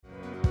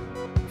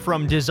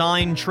From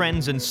design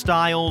trends and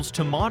styles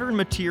to modern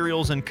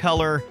materials and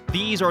color,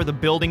 these are the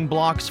building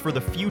blocks for the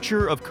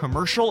future of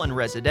commercial and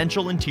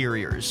residential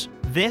interiors.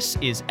 This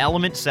is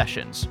Element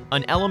Sessions,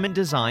 an Element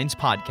Designs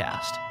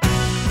podcast.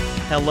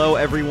 Hello,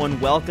 everyone.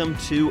 Welcome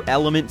to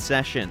Element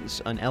Sessions,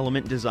 an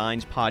Element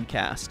Designs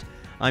podcast.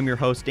 I'm your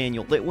host,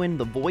 Daniel Litwin,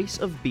 the voice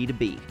of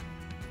B2B.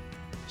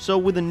 So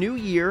with a new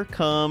year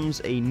comes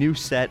a new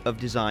set of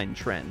design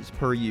trends,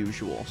 per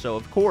usual. So,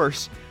 of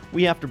course,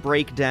 we have to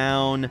break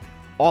down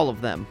all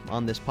of them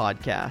on this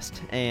podcast.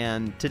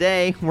 And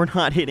today, we're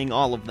not hitting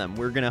all of them.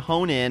 We're going to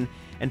hone in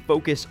and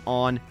focus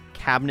on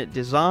cabinet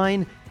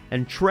design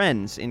and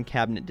trends in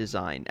cabinet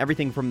design.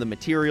 Everything from the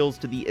materials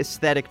to the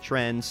aesthetic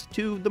trends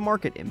to the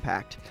market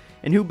impact.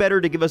 And who better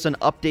to give us an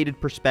updated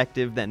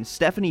perspective than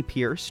Stephanie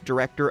Pierce,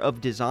 Director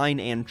of Design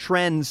and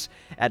Trends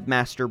at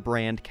Master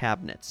Brand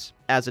Cabinets.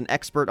 As an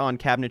expert on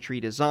cabinetry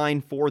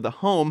design for the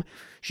home,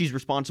 she's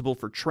responsible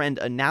for trend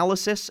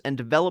analysis and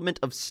development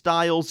of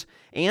styles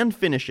and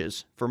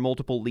finishes for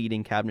multiple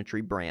leading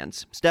cabinetry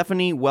brands.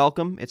 Stephanie,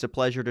 welcome. It's a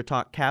pleasure to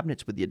talk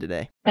cabinets with you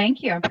today.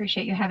 Thank you. I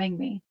appreciate you having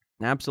me.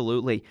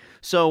 Absolutely.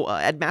 So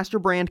at Master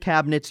Brand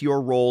Cabinets,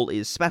 your role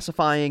is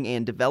specifying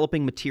and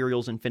developing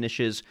materials and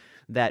finishes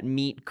that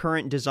meet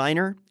current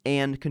designer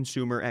and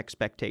consumer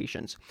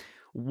expectations.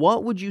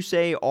 What would you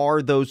say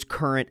are those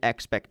current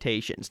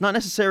expectations? Not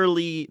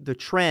necessarily the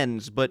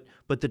trends, but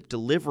the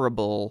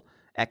deliverable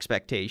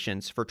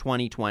expectations for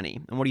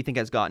 2020. And what do you think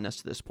has gotten us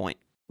to this point?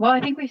 Well, I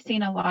think we've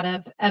seen a lot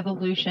of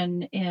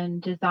evolution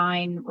in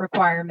design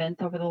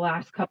requirements over the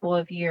last couple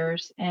of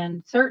years.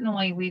 And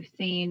certainly we've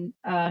seen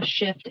a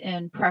shift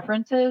in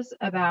preferences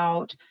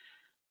about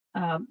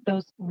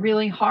those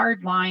really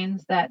hard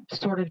lines that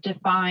sort of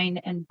define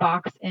and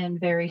box in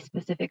very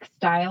specific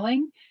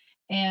styling.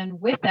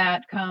 And with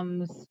that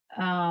comes,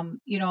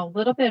 a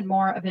little bit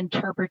more of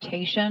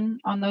interpretation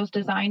on those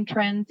design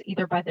trends,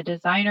 either by the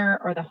designer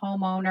or the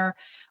homeowner,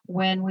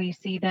 when we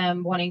see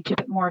them wanting to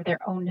put more of their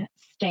own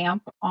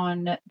stamp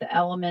on the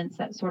elements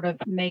that sort of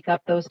make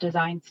up those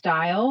design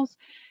styles.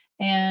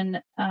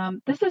 And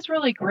this is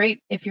really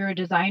great if you're a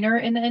designer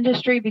in the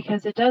industry,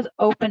 because it does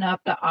open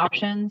up the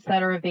options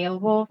that are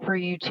available for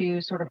you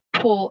to sort of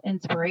pull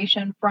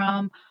inspiration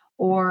from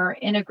or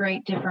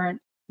integrate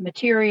different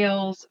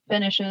materials,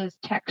 finishes,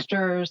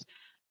 textures,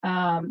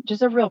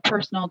 just a real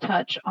personal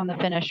touch on the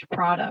finished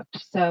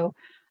product. So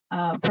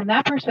from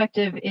that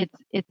perspective,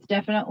 it's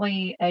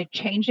definitely a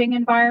changing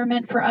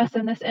environment for us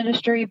in this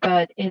industry,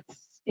 but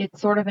it's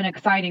sort of an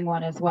exciting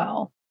one as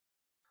well.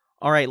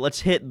 All right,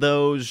 let's hit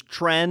those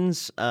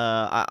trends.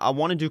 I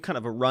want to do kind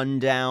of a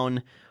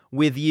rundown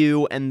with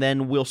you, and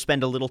then we'll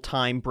spend a little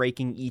time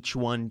breaking each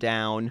one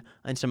down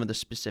and some of the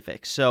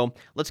specifics. So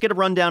let's get a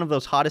rundown of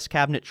those hottest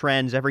cabinet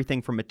trends,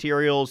 everything from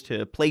materials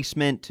to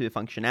placement to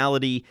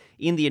functionality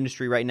in the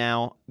industry right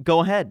now.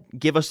 Go ahead,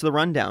 give us the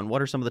rundown.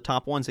 What are some of the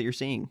top ones that you're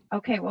seeing?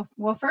 Okay,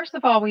 well, first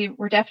of all,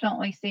 we're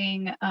definitely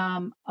seeing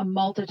a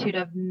multitude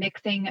of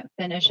mixing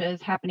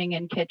finishes happening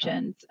in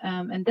kitchens.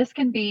 And this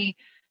can be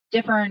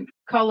different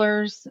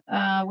colors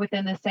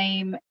within the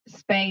same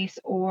space,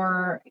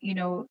 or,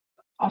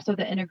 also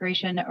the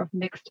integration of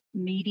mixed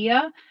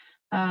media.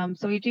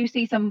 So we do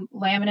see some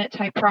laminate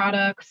type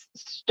products.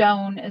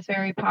 Stone is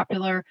very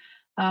popular.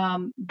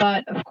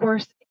 But of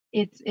course,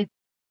 it's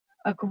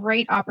a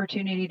great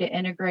opportunity to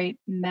integrate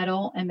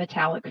metal and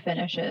metallic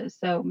finishes.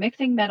 So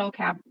mixing metal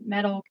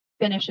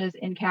finishes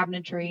in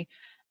cabinetry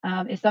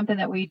is something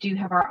that we do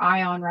have our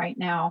eye on right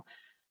now.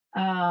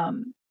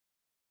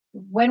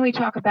 When we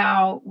talk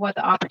about what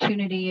the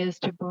opportunity is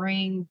to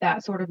bring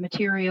that sort of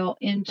material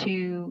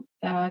into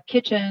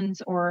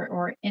kitchens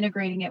or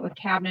integrating it with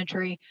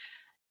cabinetry,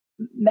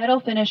 metal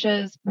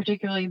finishes,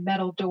 particularly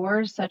metal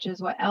doors, such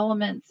as what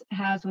Elements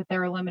has with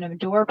their aluminum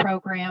door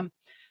program,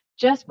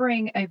 just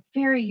bring a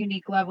very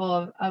unique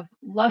level of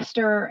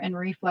luster and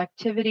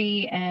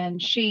reflectivity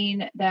and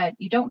sheen that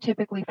you don't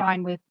typically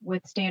find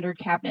with standard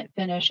cabinet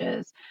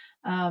finishes.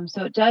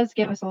 So it does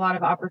give us a lot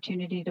of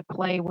opportunity to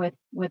play with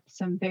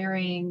some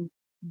varying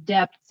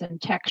depths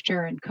and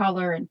texture and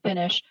color and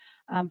finish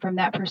from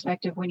that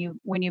perspective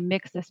when you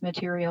mix this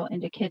material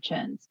into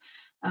kitchens.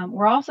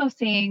 We're also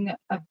seeing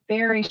a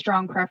very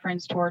strong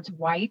preference towards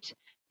white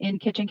in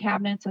kitchen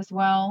cabinets as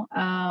well.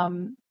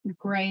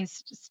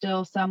 Gray's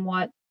still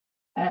somewhat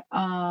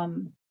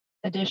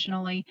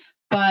additionally,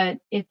 but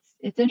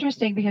it's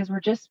interesting because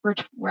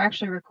we're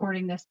actually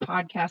recording this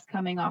podcast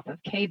coming off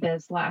of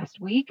KBIS last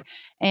week,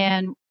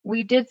 and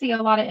we did see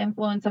a lot of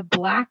influence of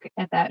black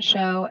at that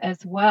show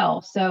as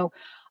well. So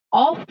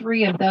all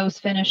three of those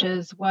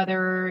finishes,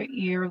 whether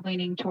you're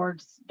leaning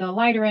towards the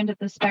lighter end of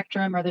the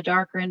spectrum or the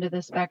darker end of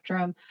the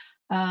spectrum,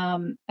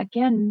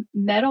 again,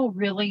 metal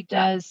really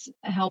does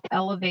help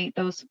elevate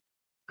those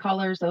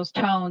colors, those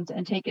tones,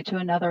 and take it to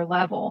another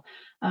level.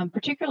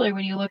 Particularly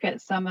when you look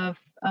at some of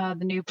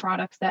the new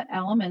products that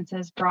Elements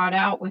has brought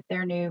out with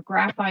their new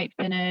graphite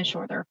finish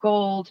or their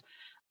gold.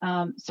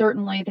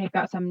 Certainly, they've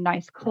got some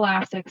nice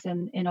classics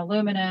in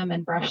aluminum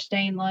and brushed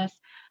stainless.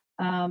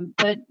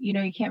 But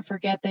you can't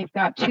forget they've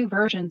got two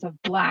versions of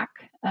black.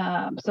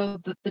 So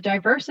the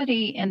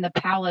diversity in the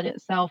palette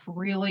itself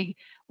really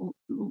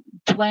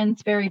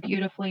blends very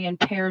beautifully and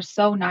pairs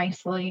so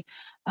nicely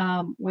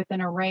with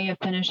an array of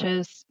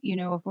finishes.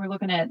 If we're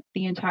looking at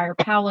the entire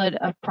palette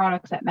of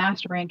products that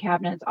MasterBrand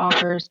Cabinets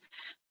offers,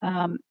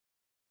 um,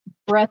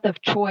 breadth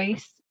of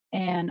choice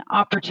and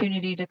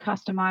opportunity to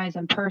customize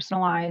and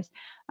personalize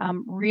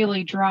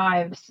really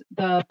drives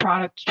the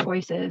product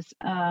choices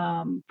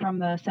from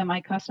the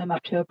semi-custom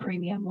up to a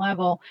premium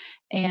level.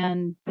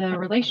 And the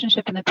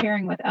relationship and the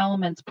pairing with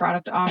Elements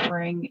product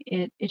offering,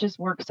 it just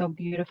works so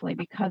beautifully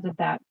because of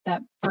that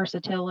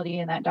versatility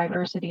and that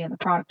diversity in the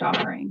product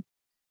offering.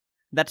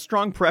 That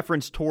strong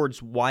preference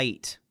towards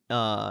white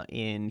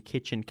in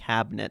kitchen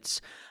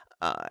cabinets,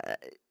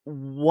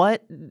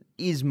 what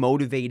is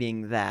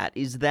motivating that?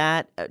 Is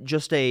that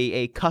just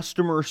a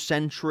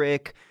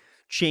customer-centric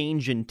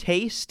change in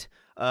taste?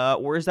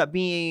 Or is that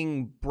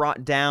being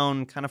brought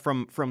down kind of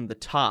from the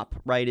top,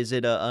 right? Is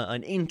it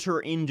an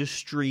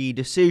inter-industry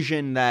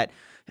decision that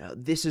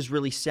this is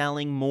really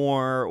selling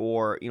more,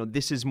 or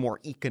this is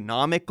more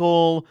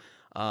economical?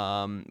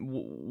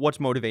 What's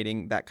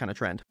motivating that kind of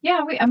trend?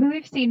 Yeah,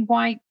 we've seen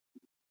white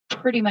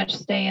pretty much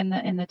stay in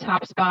the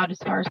top spot as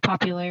far as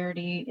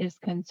popularity is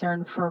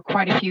concerned for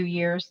quite a few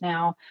years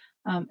now.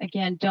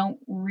 Again, don't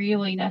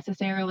really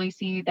necessarily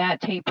see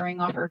that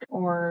tapering off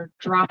or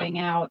dropping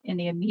out in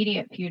the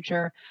immediate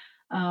future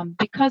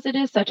because it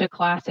is such a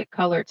classic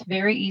color. It's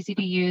very easy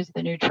to use.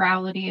 The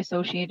neutrality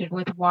associated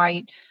with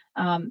white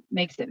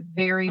makes it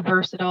very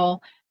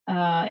versatile.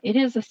 It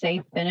is a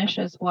safe finish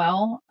as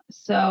well.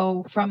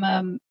 So from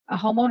a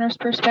homeowner's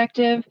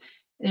perspective,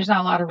 there's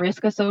not a lot of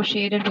risk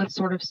associated with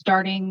sort of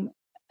starting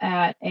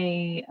at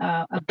a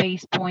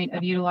base point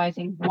of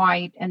utilizing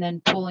white and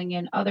then pulling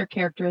in other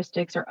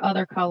characteristics or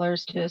other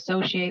colors to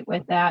associate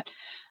with that.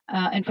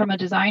 And from a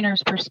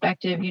designer's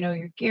perspective,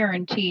 you're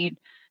guaranteed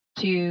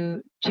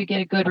to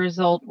get a good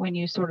result when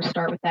you sort of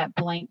start with that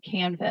blank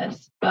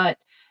canvas. But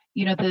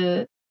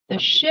the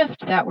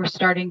shift that we're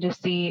starting to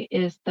see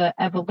is the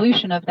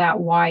evolution of that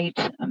white,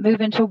 move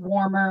into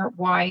warmer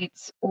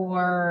whites,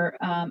 or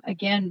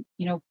again,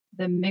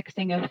 the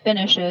mixing of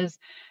finishes,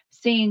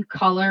 seeing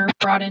color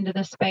brought into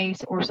the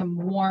space or some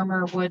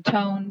warmer wood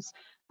tones,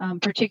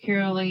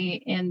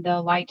 particularly in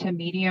the light to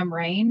medium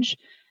range.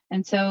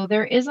 And so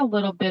there is a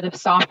little bit of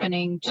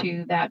softening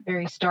to that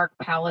very stark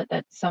palette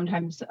that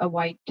sometimes a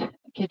white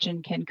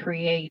kitchen can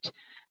create.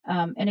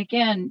 And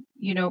again,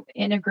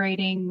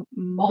 integrating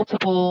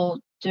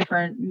multiple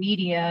different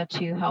media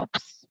to help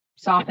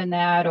soften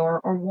that or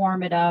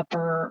warm it up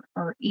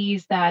or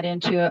ease that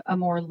into a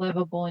more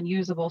livable and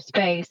usable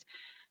space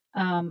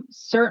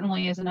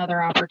certainly is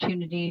another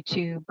opportunity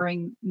to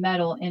bring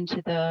metal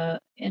into the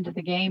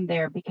game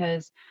there,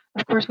 because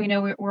of course we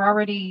know we're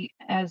already,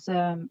 as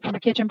from a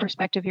kitchen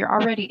perspective, you're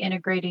already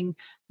integrating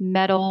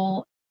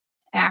metal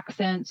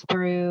accents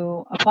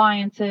through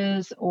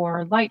appliances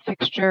or light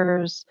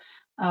fixtures,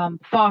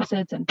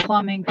 faucets and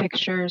plumbing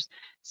fixtures.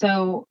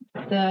 So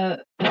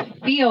the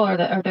feel or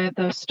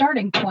the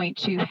starting point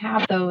to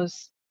have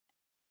those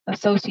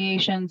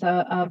associations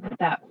of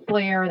that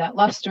flair, that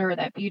luster,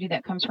 that beauty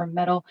that comes from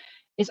metal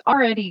is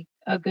already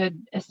a good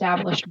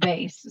established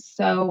base.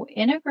 So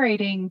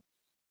integrating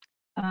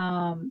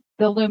the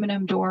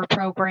aluminum door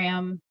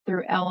program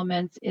through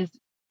Elements is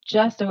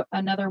just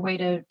another way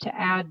to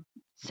add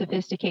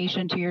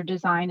sophistication to your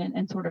design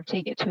and sort of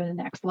take it to the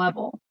next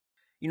level.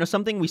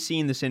 Something we see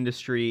in this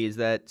industry is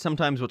that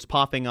sometimes what's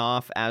popping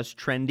off as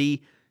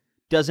trendy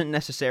doesn't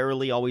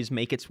necessarily always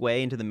make its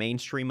way into the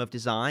mainstream of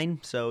design.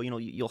 So,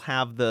 you'll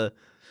have the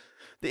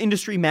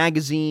industry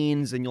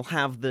magazines and you'll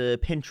have the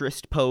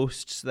Pinterest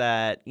posts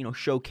that,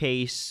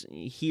 showcase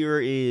here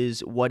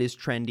is what is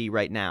trendy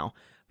right now.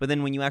 But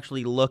then when you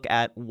actually look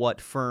at what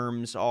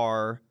firms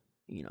are,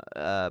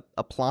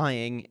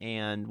 applying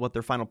and what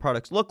their final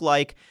products look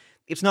like,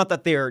 it's not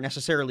that they're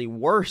necessarily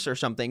worse or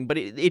something, but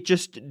it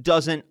just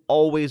doesn't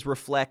always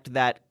reflect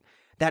that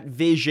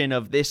vision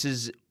of this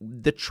is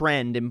the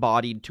trend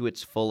embodied to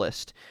its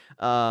fullest.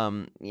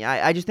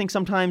 I just think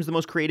sometimes the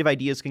most creative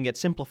ideas can get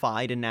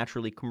simplified and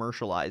naturally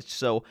commercialized.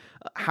 So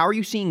how are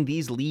you seeing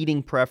these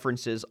leading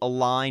preferences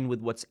align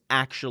with what's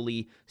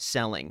actually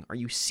selling? Are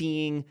you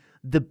seeing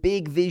the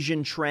big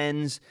vision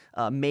trends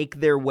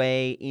make their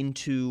way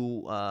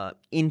into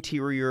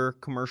interior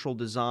commercial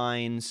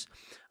designs,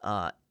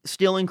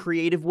 still in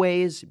creative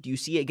ways? Do you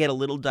see it get a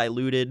little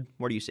diluted?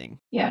 What are you seeing?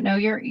 Yeah, no,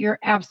 you're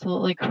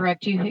absolutely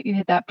correct. You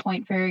hit that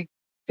point very,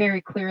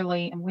 very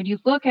clearly. And when you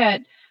look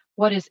at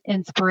what is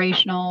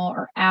inspirational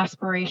or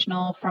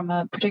aspirational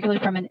particularly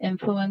from an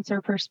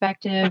influencer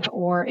perspective,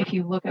 or if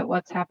you look at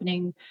what's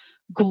happening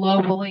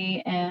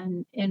globally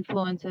and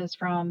influences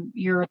from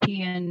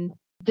European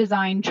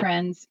design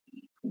trends,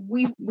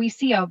 we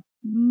see a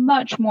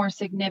much more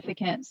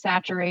significant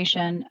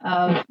saturation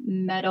of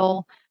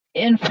metal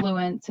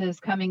influences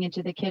coming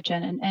into the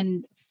kitchen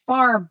and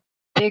far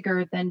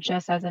bigger than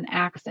just as an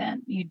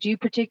accent. You do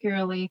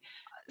particularly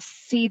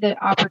see the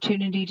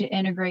opportunity to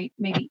integrate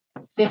maybe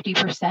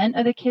 50%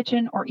 of the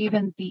kitchen or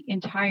even the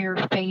entire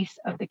face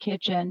of the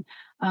kitchen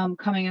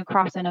coming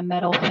across in a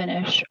metal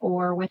finish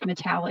or with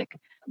metallic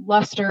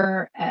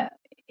luster,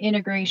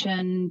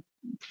 integration,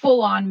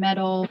 full on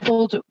metal,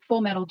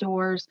 full metal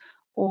doors,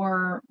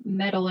 or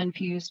metal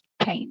infused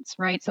paints,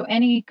 right? So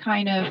any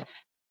kind of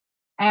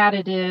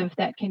additive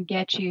that can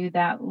get you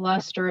that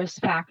lustrous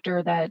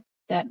factor that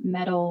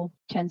metal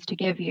tends to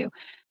give you.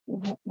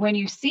 When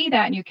you see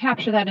that and you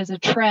capture that as a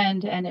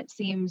trend, and it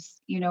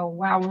seems,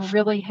 wow, we're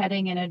really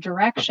heading in a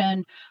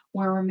direction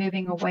where we're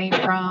moving away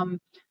from,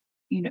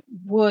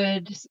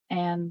 woods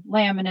and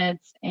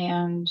laminates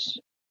and,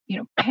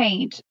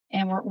 paint,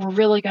 and we're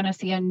really going to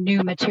see a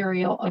new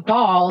material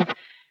evolve.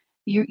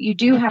 You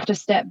do have to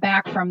step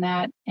back from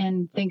that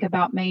and think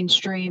about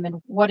mainstream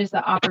and what is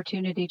the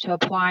opportunity to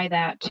apply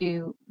that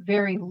to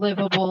very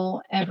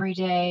livable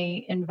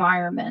everyday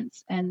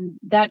environments. And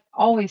that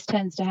always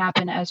tends to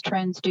happen as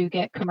trends do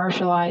get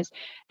commercialized.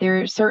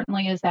 There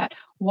certainly is that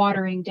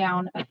watering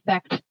down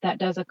effect that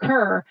does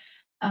occur.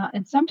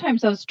 And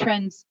sometimes those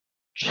trends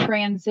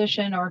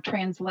transition or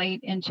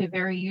translate into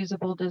very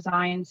usable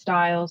design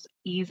styles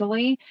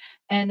easily.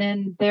 And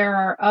then there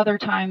are other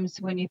times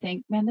when you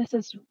think, man, this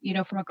is,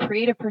 from a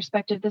creative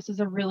perspective, this is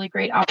a really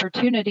great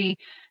opportunity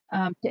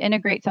to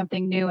integrate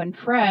something new and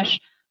fresh,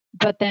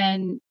 but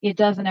then it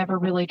doesn't ever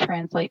really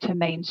translate to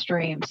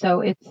mainstream.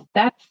 So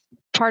that's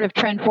part of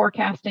trend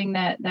forecasting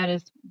that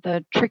is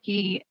the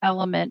tricky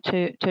element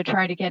to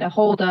try to get a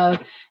hold of,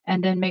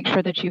 and then make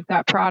sure that you've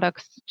got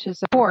products to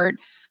support.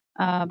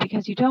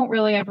 Because you don't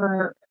really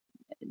ever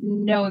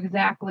know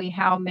exactly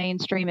how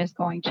mainstream is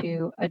going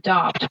to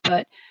adopt.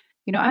 But,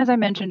 as I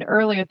mentioned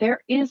earlier, there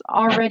is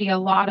already a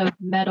lot of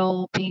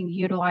metal being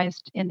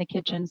utilized in the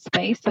kitchen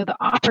space. So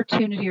the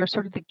opportunity, or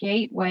sort of the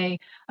gateway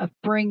of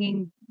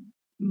bringing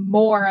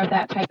more of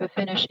that type of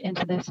finish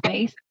into the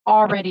space,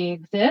 already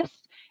exists.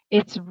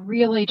 It's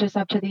really just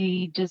up to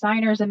the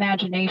designer's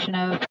imagination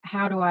of,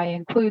 how do I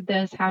include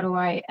this? How do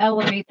I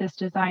elevate this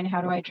design? How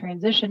do I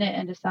transition it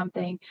into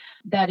something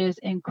that is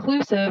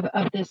inclusive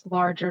of this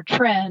larger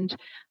trend,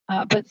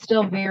 but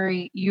still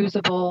very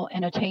usable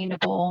and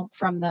attainable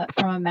from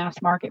a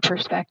mass market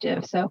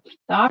perspective? So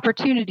the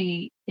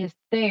opportunity is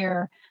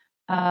there.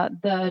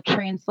 The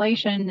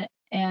translation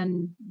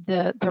and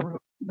the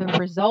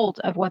result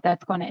of what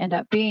that's going to end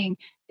up being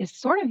is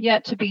sort of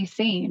yet to be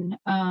seen.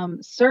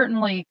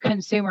 Certainly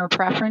consumer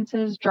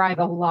preferences drive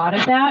a lot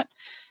of that.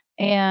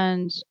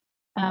 And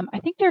I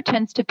think there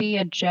tends to be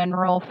a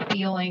general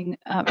feeling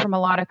from a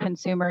lot of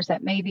consumers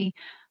that maybe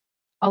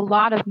a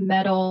lot of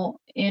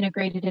metal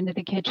integrated into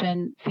the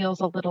kitchen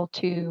feels a little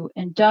too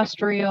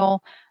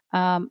industrial,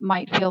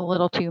 might feel a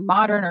little too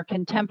modern or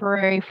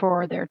contemporary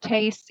for their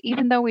tastes,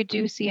 even though we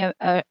do see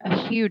a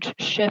huge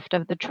shift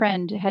of the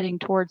trend heading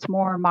towards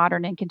more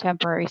modern and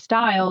contemporary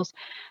styles.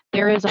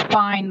 There is a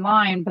fine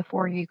line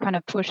before you kind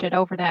of push it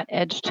over that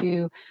edge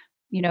to,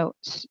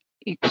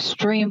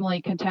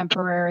 extremely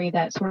contemporary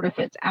that sort of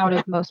fits out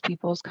of most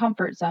people's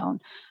comfort zone.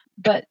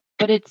 But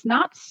it's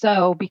not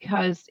so,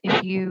 because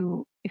if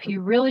you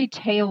really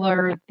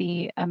tailor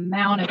the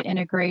amount of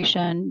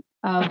integration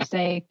of,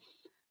 say,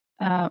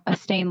 a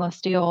stainless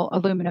steel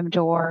aluminum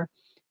door,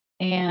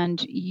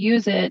 and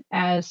use it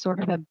as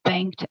sort of a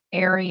banked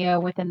area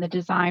within the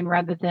design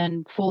rather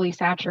than fully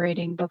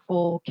saturating the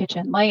full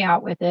kitchen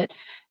layout with it,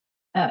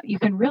 you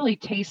can really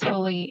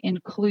tastefully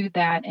include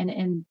that.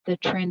 And the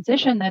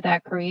transition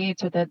that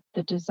creates, or the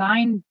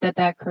design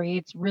that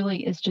creates,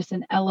 really is just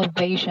an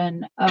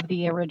elevation of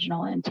the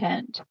original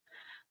intent.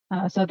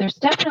 So there's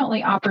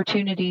definitely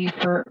opportunity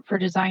for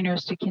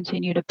designers to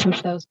continue to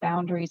push those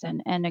boundaries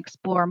and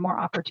explore more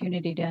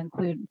opportunity to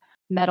include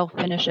metal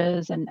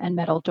finishes and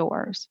metal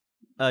doors.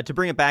 To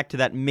bring it back to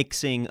that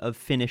mixing of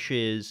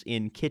finishes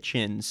in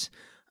kitchens,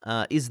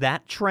 is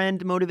that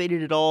trend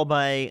motivated at all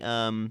by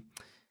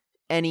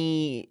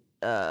any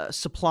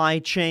supply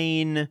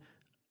chain,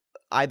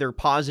 either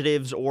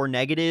positives or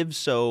negatives?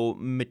 So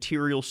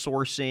material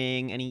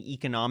sourcing, any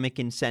economic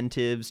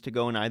incentives to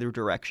go in either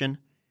direction?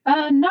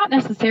 Not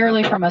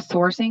necessarily from a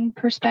sourcing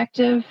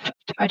perspective.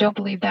 I don't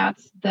believe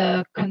that's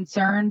the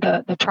concern.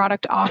 The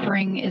product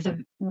offering is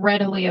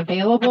readily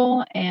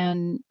available,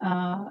 and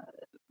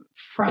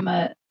from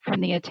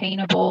the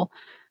attainable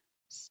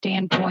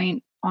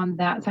standpoint on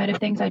that side of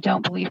things, I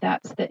don't believe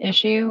that's the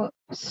issue.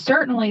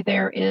 Certainly,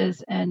 there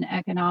is an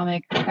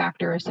economic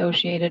factor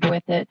associated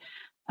with it.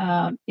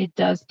 It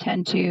does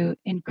tend to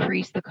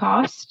increase the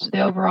cost,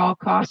 the overall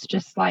cost,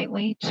 just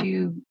slightly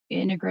to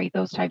integrate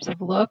those types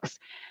of looks.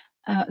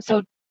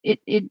 So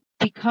it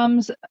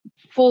becomes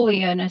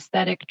fully an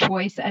aesthetic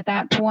choice at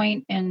that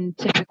point. And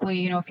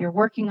typically, if you're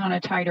working on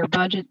a tighter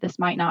budget, this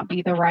might not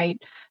be the right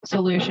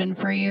solution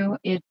for you.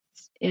 It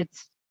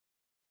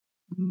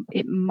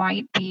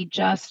might be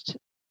just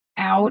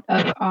out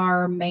of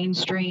our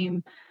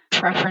mainstream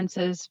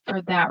preferences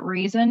for that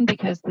reason,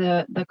 because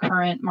the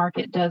current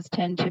market does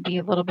tend to be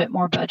a little bit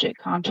more budget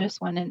conscious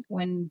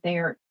when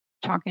they're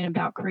talking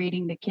about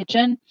creating the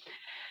kitchen.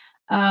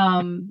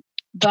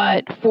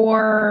 But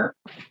for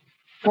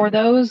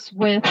those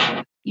with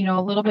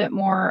a little bit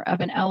more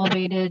of an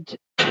elevated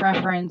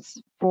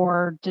preference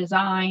for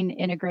design,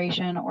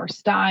 integration, or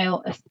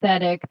style,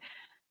 aesthetic,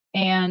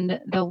 and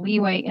the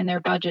leeway in their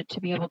budget to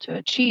be able to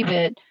achieve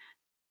it,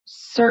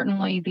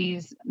 certainly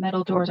these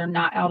metal doors are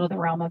not out of the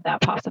realm of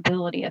that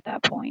possibility at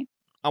that point.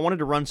 I wanted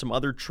to run some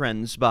other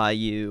trends by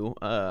you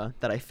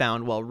that I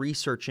found while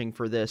researching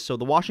for this. So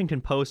the Washington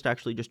Post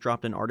actually just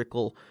dropped an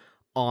article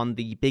on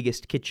the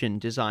biggest kitchen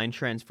design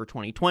trends for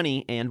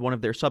 2020, and one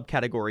of their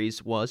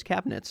subcategories was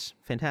cabinets.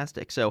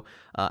 Fantastic. So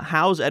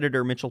House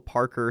editor Mitchell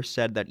Parker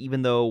said that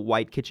even though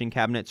white kitchen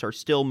cabinets are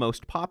still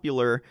most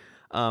popular,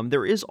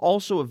 there is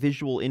also a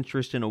visual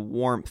interest in a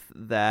warmth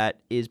that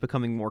is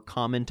becoming more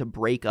common to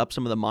break up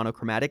some of the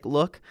monochromatic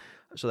look.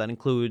 So that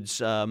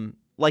includes,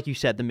 like you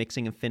said, the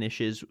mixing of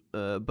finishes,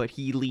 but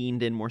he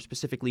leaned in more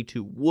specifically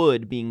to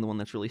wood being the one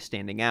that's really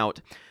standing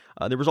out.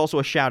 There was also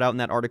a shout out in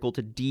that article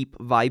to deep,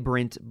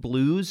 vibrant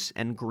blues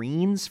and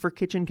greens for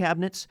kitchen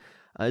cabinets,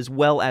 as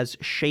well as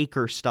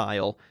shaker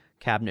style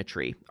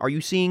cabinetry. Are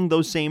you seeing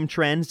those same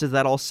trends? Does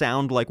that all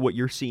sound like what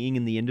you're seeing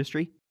in the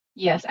industry?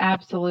 Yes,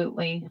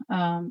 absolutely.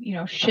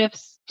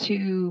 Shifts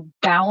to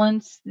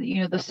balance,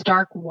 the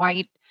stark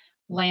white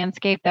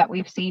landscape that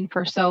we've seen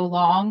for so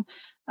long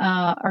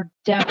are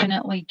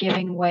definitely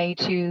giving way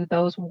to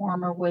those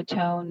warmer wood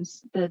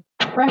tones. The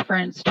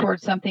preference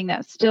towards something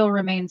that still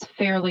remains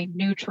fairly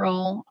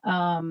neutral,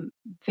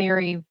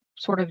 very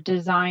sort of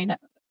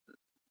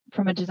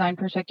from a design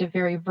perspective,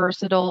 very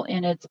versatile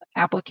in its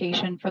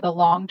application for the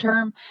long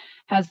term,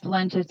 has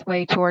lent its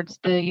way towards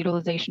the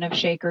utilization of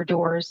shaker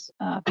doors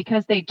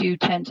because they do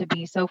tend to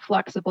be so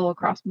flexible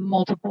across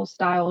multiple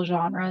style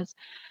genres,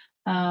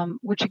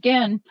 which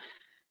again,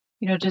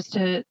 just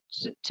to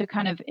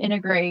kind of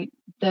integrate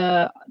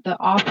the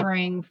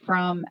offering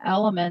from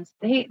Elements,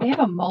 they have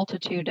a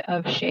multitude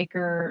of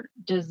shaker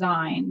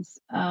designs.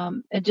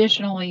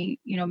 Additionally,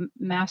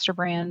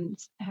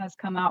 MasterBrand has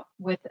come out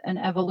with an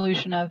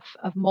evolution of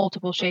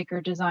multiple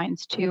shaker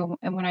designs too.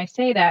 And when I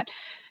say that,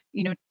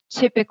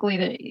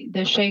 typically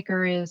the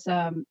shaker is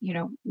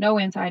no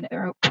inside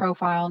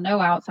profile, no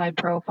outside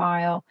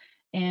profile,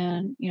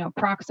 and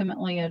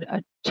approximately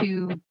a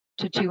 2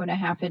 to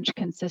 2.5 inch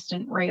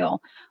consistent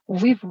rail. Well,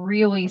 we've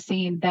really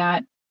seen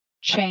that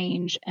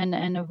change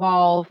and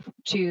evolve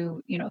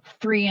to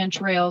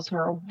 3-inch rails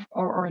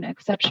or an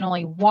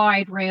exceptionally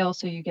wide rail,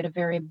 so you get a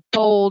very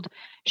bold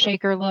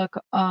shaker look.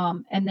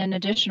 And then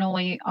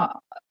additionally,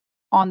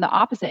 on the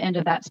opposite end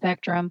of that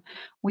spectrum,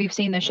 we've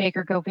seen the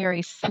shaker go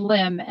very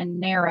slim and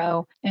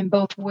narrow. In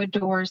both wood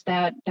doors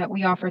that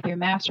we offer through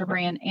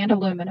MasterBrand and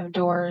aluminum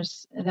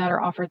doors that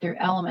are offered through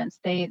Elements,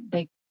 they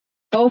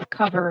both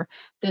cover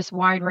this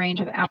wide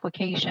range of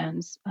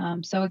applications.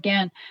 So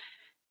again,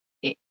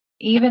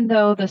 even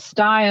though the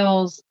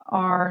styles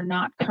are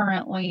not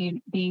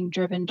currently being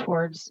driven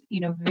towards,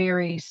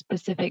 very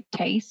specific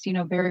tastes,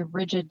 very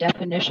rigid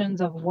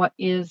definitions of what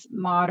is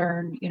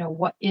modern,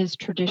 what is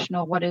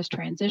traditional, what is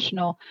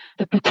transitional,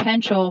 the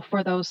potential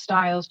for those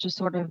styles to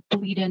sort of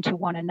bleed into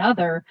one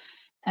another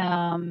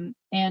and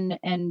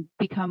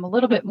become a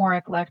little bit more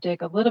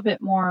eclectic, a little bit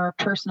more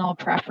personal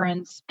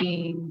preference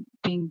being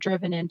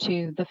driven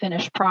into the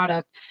finished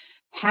product.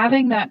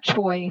 Having that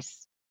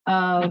choice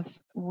of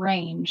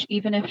range,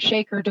 even if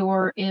shaker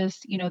door is,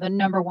 the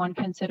number one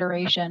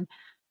consideration,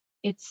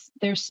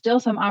 there's still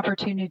some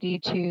opportunity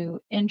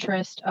to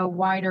interest a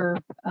wider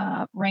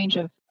range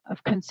of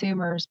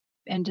consumers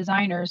and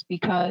designers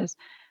because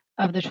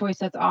of the choice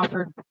that's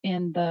offered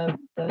in the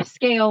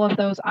scale of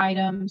those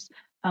items,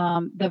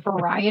 the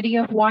variety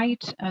of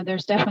white.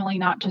 There's definitely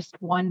not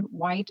just one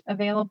white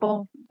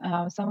available.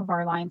 Some of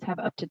our lines have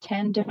up to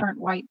 10 different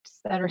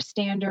whites that are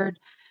standard.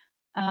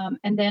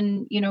 And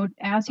then,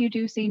 as you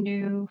do see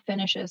new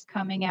finishes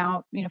coming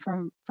out,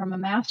 from a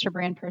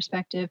MasterBrand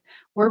perspective,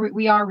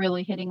 we are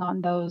really hitting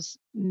on those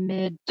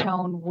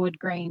mid-tone wood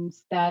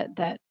grains that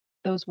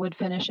those wood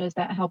finishes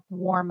that help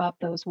warm up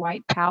those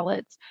white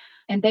palettes.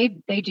 And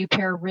they do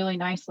pair really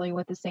nicely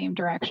with the same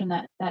direction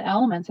that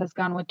Elements has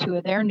gone with two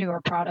of their newer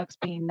products,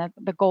 being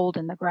the gold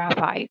and the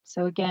graphite.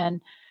 So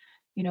again,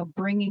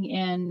 bringing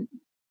in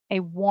a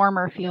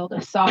warmer feel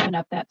to soften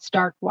up that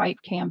stark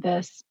white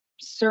canvas.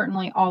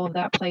 Certainly all of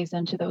that plays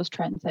into those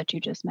trends that you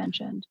just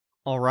mentioned.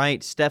 All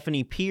right,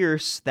 Stephanie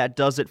Pierce, that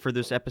does it for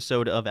this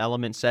episode of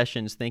Element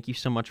Sessions. Thank you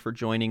so much for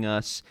joining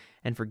us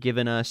and for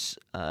giving us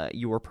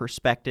your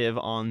perspective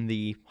on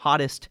the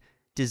hottest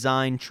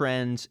design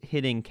trends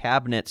hitting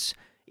cabinets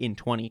in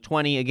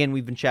 2020. Again,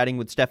 we've been chatting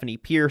with Stephanie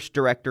Pierce,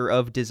 Director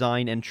of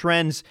Design and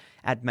Trends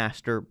at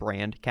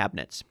MasterBrand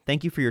Cabinets.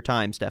 Thank you for your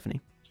time,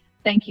 Stephanie.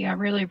 Thank you. I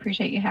really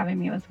appreciate you having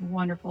me. It was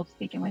wonderful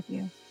speaking with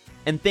you.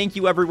 And thank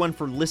you, everyone,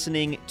 for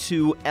listening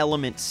to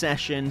Element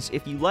Sessions.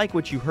 If you like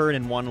what you heard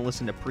and want to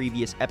listen to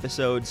previous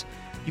episodes,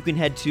 you can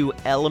head to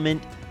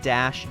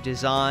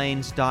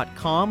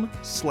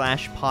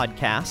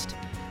element-designs.com/podcast.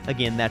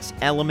 Again, that's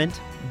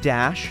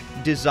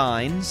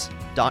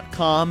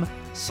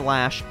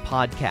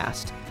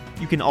element-designs.com/podcast.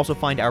 You can also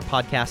find our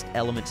podcast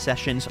Element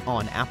Sessions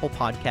on Apple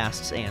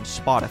Podcasts and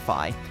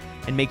Spotify.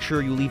 and make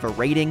sure you leave a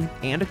rating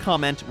and a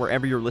comment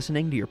wherever you're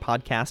listening to your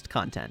podcast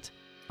content.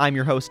 I'm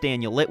your host,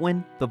 Daniel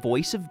Litwin, the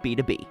voice of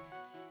B2B.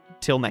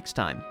 Till next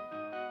time.